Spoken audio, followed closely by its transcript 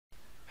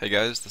Hey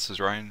guys, this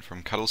is Ryan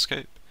from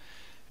RuneScape,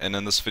 and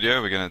in this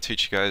video we're going to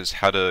teach you guys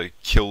how to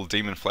kill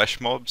demon flash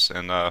mobs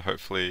and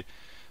hopefully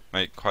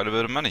make quite a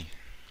bit of money.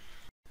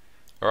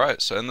 Alright,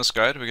 so in this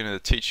guide we're going to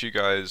teach you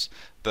guys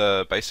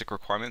the basic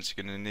requirements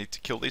you're going to need to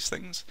kill these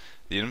things,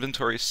 the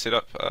inventory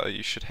setup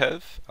you should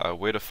have,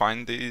 where to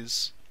find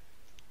these,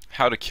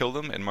 how to kill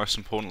them, and most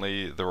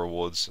importantly the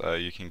rewards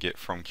you can get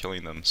from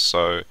killing them.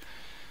 So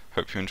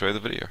hope you enjoy the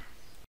video.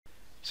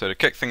 So to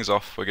kick things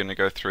off, we're going to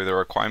go through the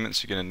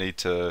requirements you're going to need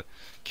to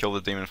kill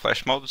the demon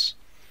flash mobs.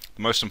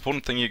 The most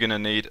important thing you're going to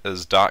need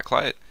is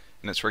Darklight,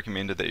 and it's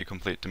recommended that you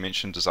complete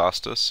Dimension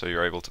Disaster so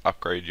you're able to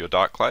upgrade your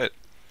Darklight.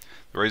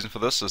 The reason for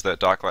this is that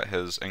Darklight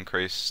has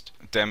increased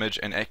damage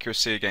and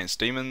accuracy against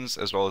demons,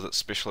 as well as its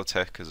special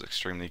attack is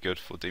extremely good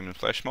for demon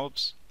flash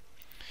mobs.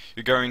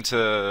 You're going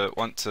to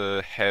want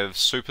to have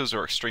supers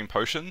or extreme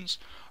potions.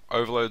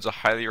 Overloads are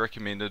highly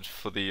recommended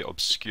for the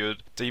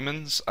obscured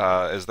demons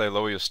as they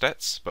lower your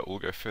stats, but we'll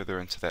go further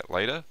into that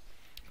later.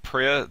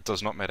 Prayer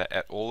does not matter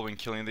at all when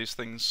killing these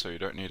things, so you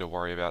don't need to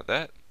worry about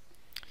that.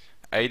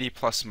 80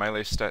 plus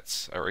melee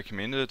stats are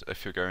recommended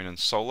if you're going in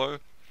solo,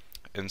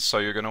 and so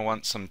you're going to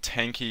want some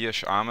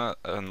tanky-ish armor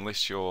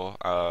unless you're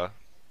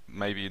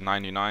maybe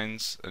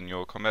 99s in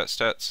your combat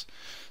stats.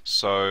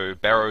 So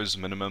barrows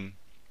minimum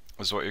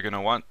is what you're going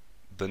to want.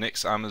 The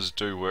next armors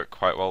do work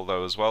quite well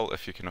though as well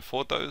if you can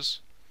afford those.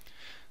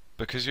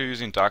 Because you're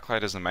using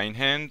Darklight as a main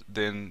hand,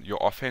 then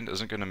your offhand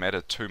isn't going to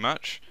matter too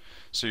much,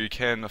 so you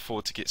can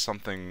afford to get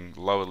something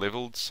lower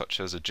leveled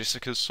such as a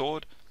Jessica's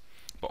sword,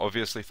 but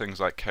obviously things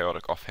like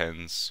chaotic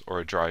offhands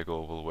or a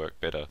Drygor will work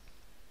better.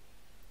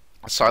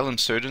 A Silent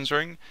Surgeon's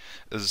ring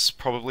is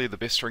probably the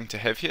best ring to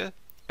have here,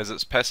 as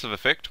its passive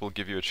effect will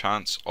give you a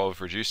chance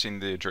of reducing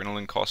the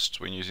adrenaline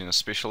cost when using a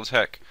special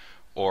attack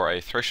or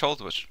a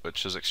threshold,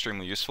 which is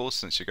extremely useful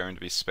since you're going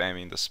to be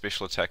spamming the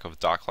special attack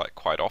of Darklight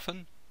quite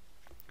often.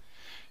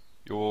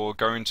 You're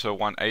going to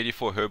want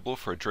 84 herbal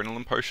for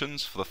adrenaline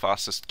potions for the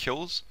fastest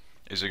kills,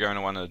 as you're going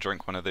to want to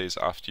drink one of these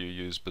after you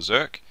use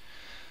Berserk.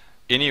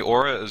 Any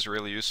aura is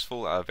really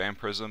useful.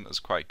 Vampirism is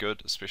quite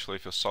good, especially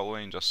if you're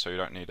soloing, just so you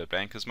don't need to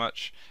bank as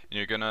much. And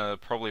you're going to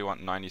probably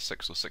want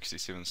 96 or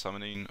 67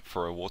 summoning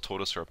for a War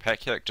Tortoise or a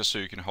Pack Yak, just so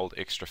you can hold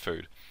extra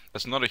food.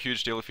 It's not a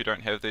huge deal if you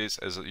don't have these,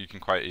 as you can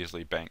quite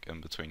easily bank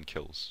in between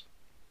kills.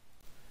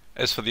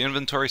 As for the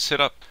inventory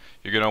setup,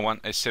 you're going to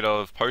want a set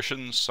of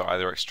potions, so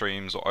either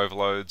extremes or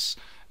overloads,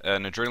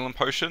 an adrenaline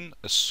potion,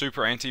 a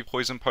super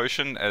anti-poison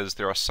potion, as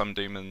there are some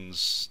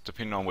demons,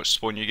 depending on which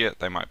spawn you get,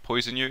 they might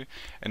poison you.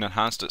 An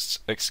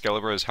enhanced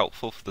Excalibur is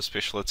helpful for the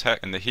special attack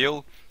and the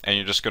heal, and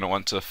you're just going to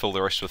want to fill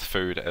the rest with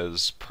food,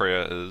 as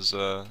prayer is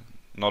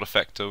not a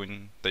factor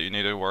that you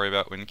need to worry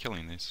about when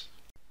killing these.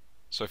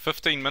 So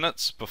 15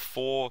 minutes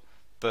before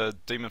the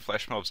demon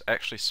flash mobs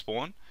actually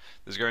spawn,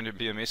 there's going to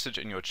be a message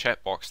in your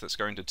chat box that's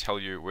going to tell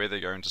you where they're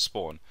going to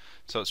spawn.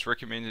 So it's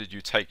recommended you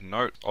take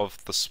note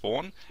of the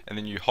spawn, and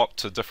then you hop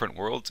to different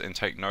worlds and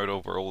take note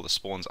of where all the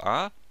spawns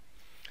are.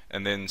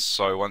 And then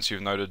so once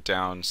you've noted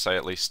down, say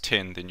at least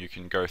 10, then you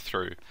can go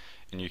through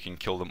and you can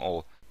kill them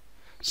all.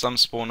 Some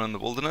spawn in the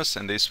wilderness,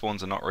 and these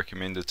spawns are not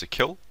recommended to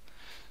kill.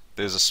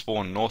 There's a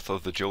spawn north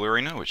of the duel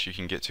arena, which you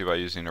can get to by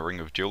using a ring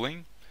of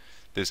dueling.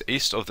 There's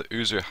east of the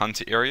Uzu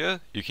Hunter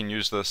area. You can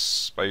use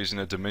this by using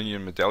a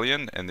Dominion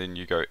Medallion, and then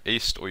you go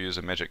east, or use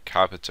a Magic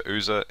Carpet to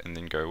Uza and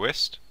then go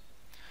west.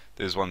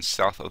 There's one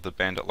south of the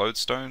Bandit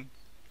Lodestone,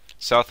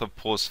 south of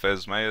Paus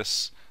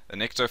Phasmaeus,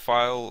 an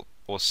Ectophile,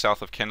 or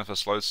south of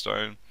Canifus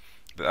Lodestone.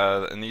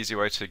 An easy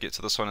way to get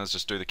to this one is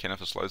just do the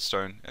Canifus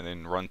Lodestone and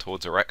then run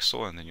towards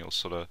Araxor, and then you'll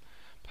sort of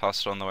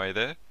pass it on the way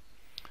there.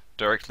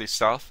 Directly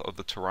south of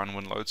the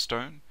Taranwin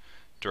Lodestone,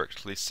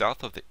 directly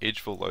south of the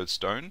Edgeville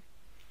Lodestone,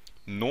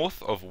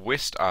 north of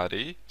West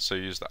Ardy, so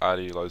use the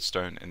Ardy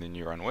Lodestone and then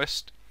you run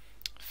west.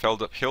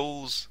 Feldup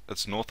Hills,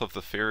 it's north of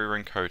the ferry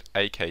ring code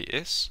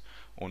AKS,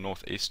 or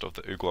northeast of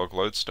the Uglog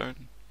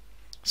Lodestone.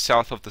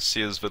 South of the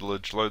Sears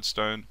Village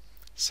Lodestone,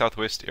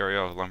 southwest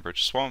area of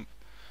Lumbridge Swamp,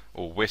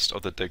 or west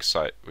of the dig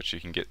site, which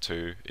you can get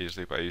to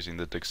easily by using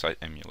the dig site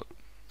amulet.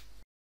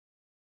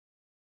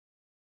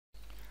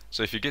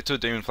 So if you get to a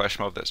demon flash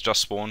mob that's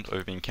just spawned, or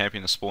you've been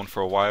camping a spawn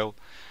for a while,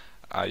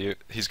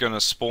 he's going to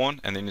spawn,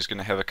 and then he's going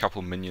to have a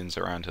couple minions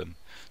around him.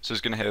 So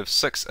he's going to have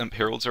 6 Imp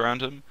Heralds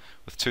around him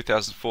with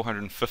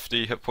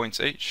 2,450 hit points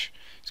each.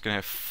 He's going to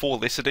have 4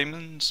 Lesser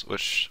Demons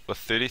with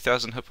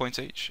 30,000 hit points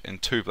each,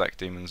 and 2 Black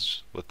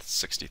Demons with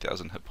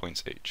 60,000 hit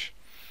points each,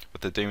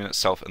 with the demon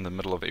itself in the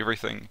middle of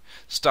everything,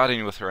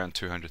 starting with around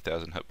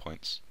 200,000 hit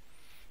points.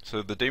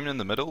 So the demon in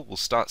the middle will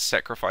start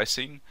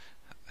sacrificing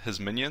his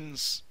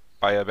minions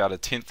by about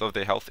 1/10 of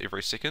their health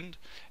every second,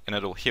 and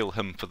it'll heal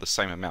him for the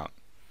same amount.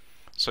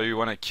 So you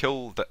want to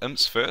kill the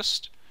imps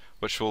first,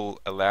 which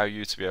will allow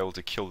you to be able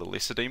to kill the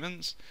lesser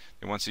demons.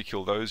 Then once you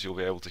kill those, you'll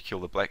be able to kill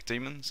the black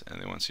demons, and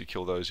then once you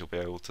kill those, you'll be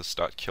able to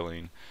start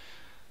killing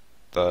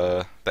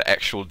the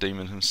actual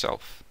demon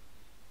himself.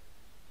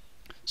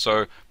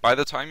 So by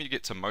the time you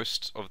get to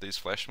most of these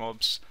flash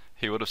mobs,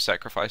 he would have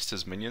sacrificed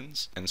his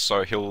minions, and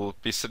so he'll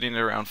be sitting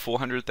at around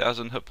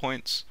 400,000 hit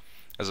points,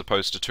 as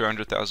opposed to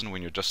 200,000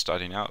 when you're just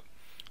starting out.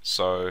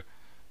 So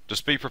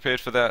just be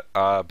prepared for that,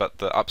 but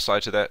the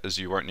upside to that is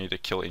you won't need to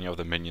kill any of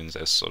the minions,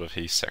 as sort of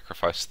he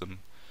sacrificed them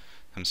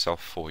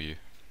himself for you.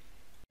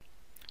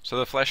 So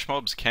the flash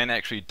mobs can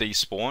actually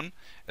despawn,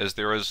 as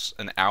there is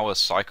an hour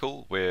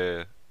cycle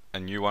where a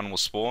new one will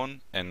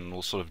spawn and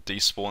will sort of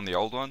despawn the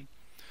old one.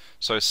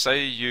 So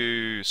say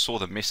you saw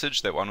the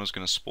message that one was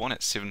going to spawn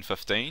at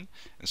 7:15,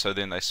 and so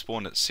then they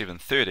spawned at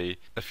 7:30.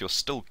 If you're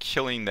still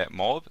killing that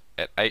mob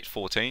at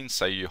 8:14,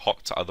 say you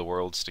hop to other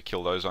worlds to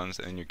kill those ones,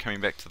 and then you're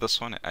coming back to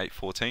this one at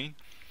 8:14,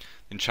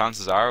 then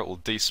chances are it will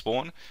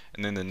despawn,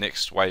 and then the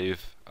next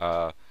wave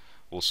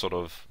will sort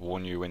of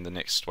warn you when the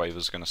next wave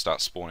is going to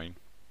start spawning.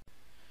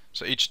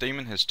 So each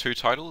demon has two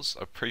titles,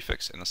 a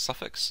prefix and a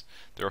suffix.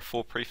 There are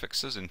 4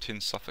 prefixes and 10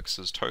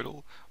 suffixes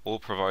total, all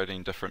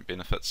providing different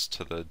benefits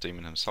to the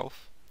demon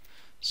himself.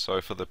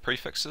 So for the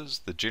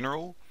prefixes, the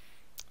General,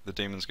 the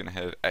demon's going to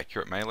have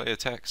accurate melee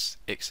attacks.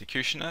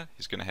 Executioner,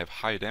 he's going to have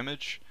high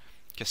damage.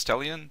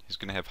 Castellan, he's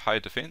going to have high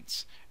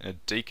defense. And a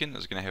Deacon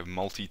is going to have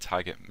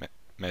multi-target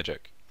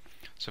magic.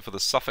 So for the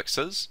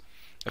suffixes,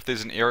 if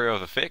there's an area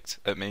of effect,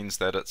 it means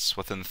that it's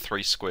within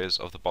 3 squares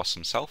of the boss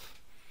himself.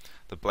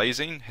 The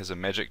Blazing has a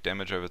magic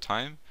damage over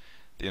time.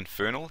 The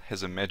Infernal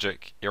has a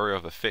magic area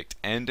of effect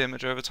and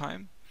damage over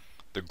time.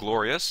 The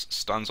Glorious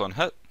stuns on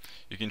hit.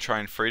 You can try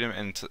and Freedom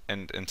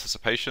and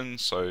Anticipation,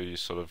 so you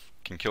sort of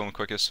can kill him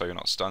quicker so you're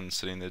not stunned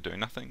sitting there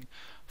doing nothing.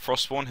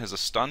 Frostborn has a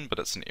stun, but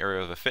it's an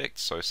area of effect,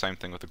 so same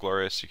thing with the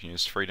Glorious, you can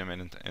use Freedom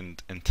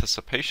and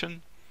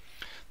Anticipation.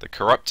 The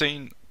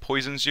Corrupting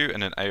poisons you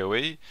in an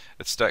AoE.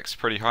 It stacks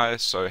pretty high,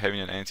 so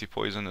having an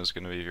anti-poison is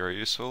going to be very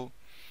useful.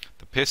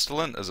 The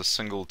Pestilent is a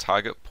single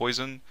target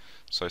poison,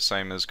 so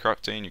same as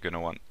Corrupting, you're going to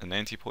want an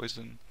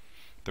anti-poison.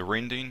 The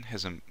Rending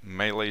has a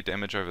melee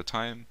damage over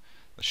time.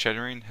 The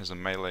Shattering has a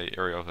melee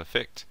area of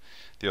effect.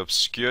 The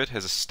Obscured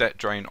has a stat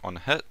drain on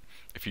hit.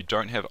 If you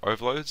don't have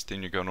overloads,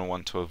 then you're going to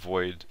want to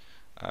avoid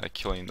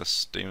killing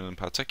this demon in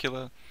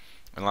particular.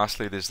 And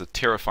lastly, there's the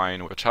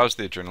Terrifying, which has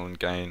the adrenaline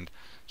gained,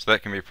 so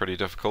that can be pretty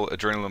difficult.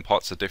 Adrenaline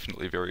pots are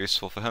definitely very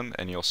useful for him,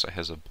 and he also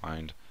has a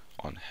bind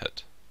on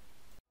hit.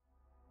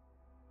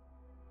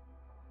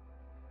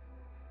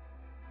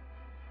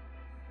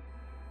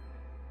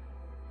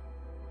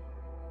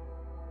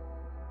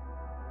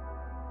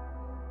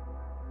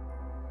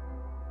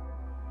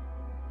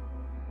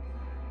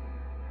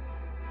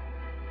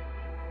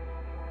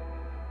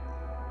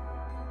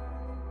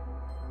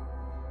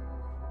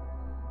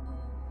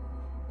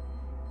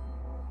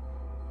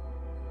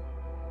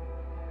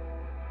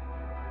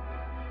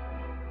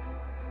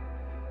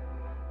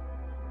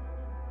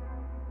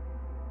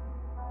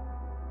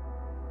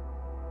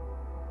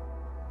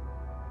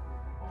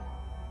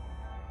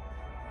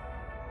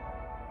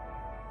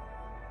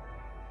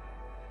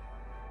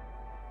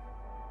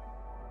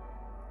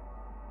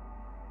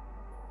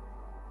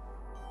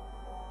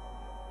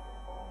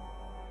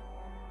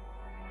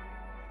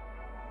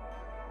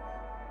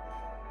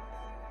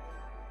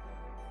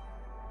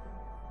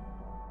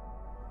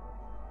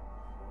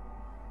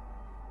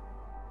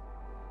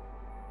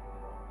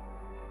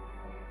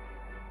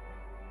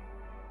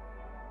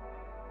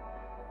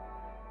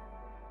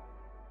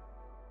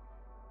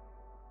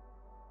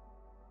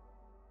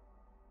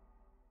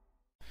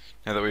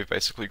 Now that we've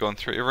basically gone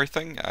through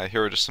everything,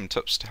 here are just some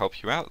tips to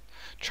help you out.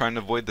 Try and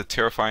avoid the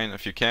Terrifying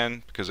if you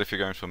can, because if you're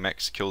going for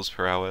max kills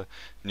per hour,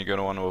 then you're going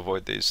to want to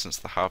avoid these since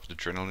the halved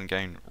adrenaline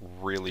gain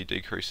really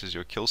decreases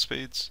your kill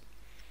speeds.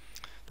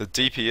 The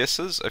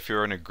DPSs, if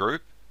you're in a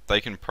group,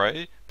 they can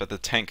pray, but the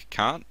tank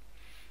can't.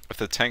 If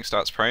the tank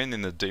starts praying,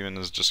 then the demon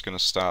is just going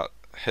to start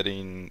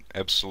hitting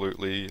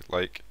absolutely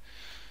like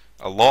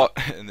a lot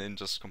and then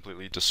just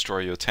completely destroy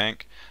your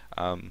tank.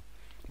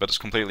 But it's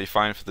completely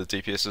fine for the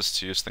DPSs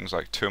to use things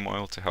like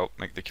Turmoil to help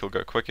make the kill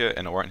go quicker,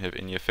 and it won't have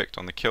any effect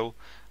on the kill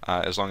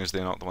as long as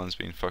they're not the ones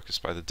being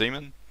focused by the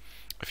demon.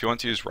 If you want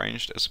to use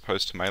ranged as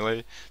opposed to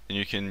melee, then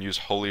you can use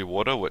Holy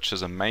Water, which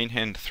is a main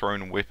hand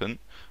thrown weapon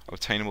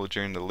obtainable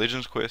during the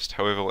Legends quest.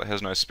 However, it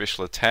has no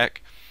special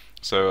attack,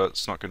 so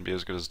it's not going to be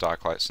as good as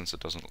Darklight since it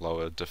doesn't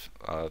lower the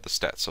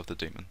stats of the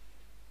demon.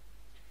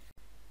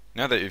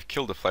 Now that you've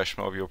killed a flash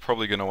mob, you're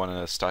probably going to want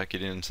to start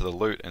getting into the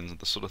loot and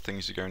the sort of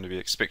things you're going to be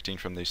expecting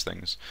from these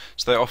things.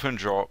 So they often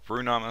drop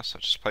rune armor,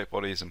 such as plate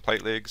bodies and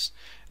plate legs,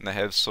 and they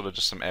have sort of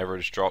just some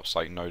average drops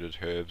like noted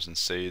herbs and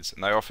seeds,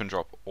 and they often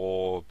drop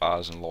ore,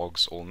 bars and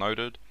logs all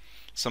noted.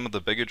 Some of the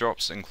bigger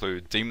drops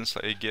include Demon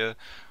Slayer gear,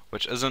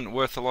 which isn't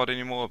worth a lot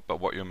anymore, but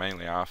what you're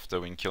mainly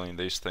after when killing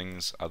these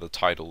things are the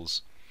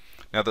titles.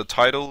 Now the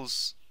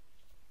titles,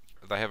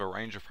 they have a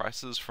range of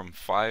prices from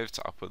 5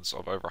 to upwards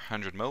of over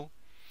 100 mil.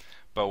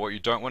 But what you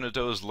don't want to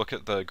do is look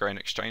at the grain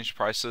exchange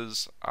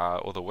prices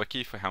or the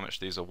wiki for how much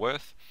these are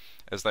worth,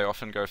 as they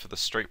often go for the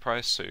street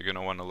price, so you're going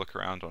to want to look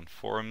around on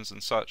forums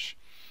and such.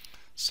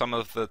 Some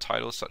of the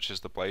titles, such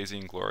as the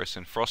Blazing, Glorious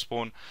and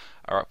Frostborn,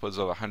 are upwards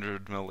of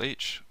 100 mil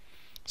each,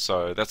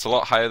 so that's a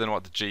lot higher than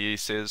what the GE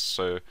says.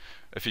 So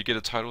if you get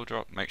a title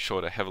drop, make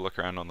sure to have a look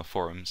around on the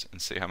forums and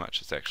see how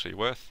much it's actually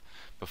worth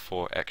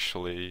before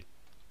actually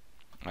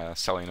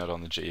selling it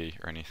on the GE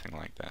or anything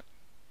like that.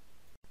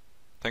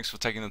 Thanks for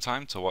taking the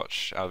time to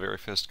watch our very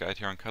first guide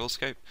here on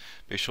RuneScape.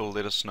 Be sure to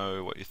let us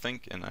know what you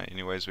think and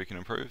any ways we can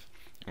improve.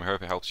 And we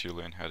hope it helps you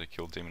learn how to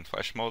kill demon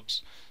flash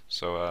mobs.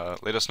 So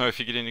let us know if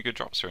you get any good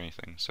drops or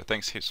anything. So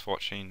thanks heaps for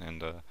watching,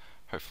 and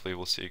hopefully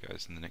we'll see you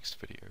guys in the next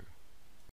video.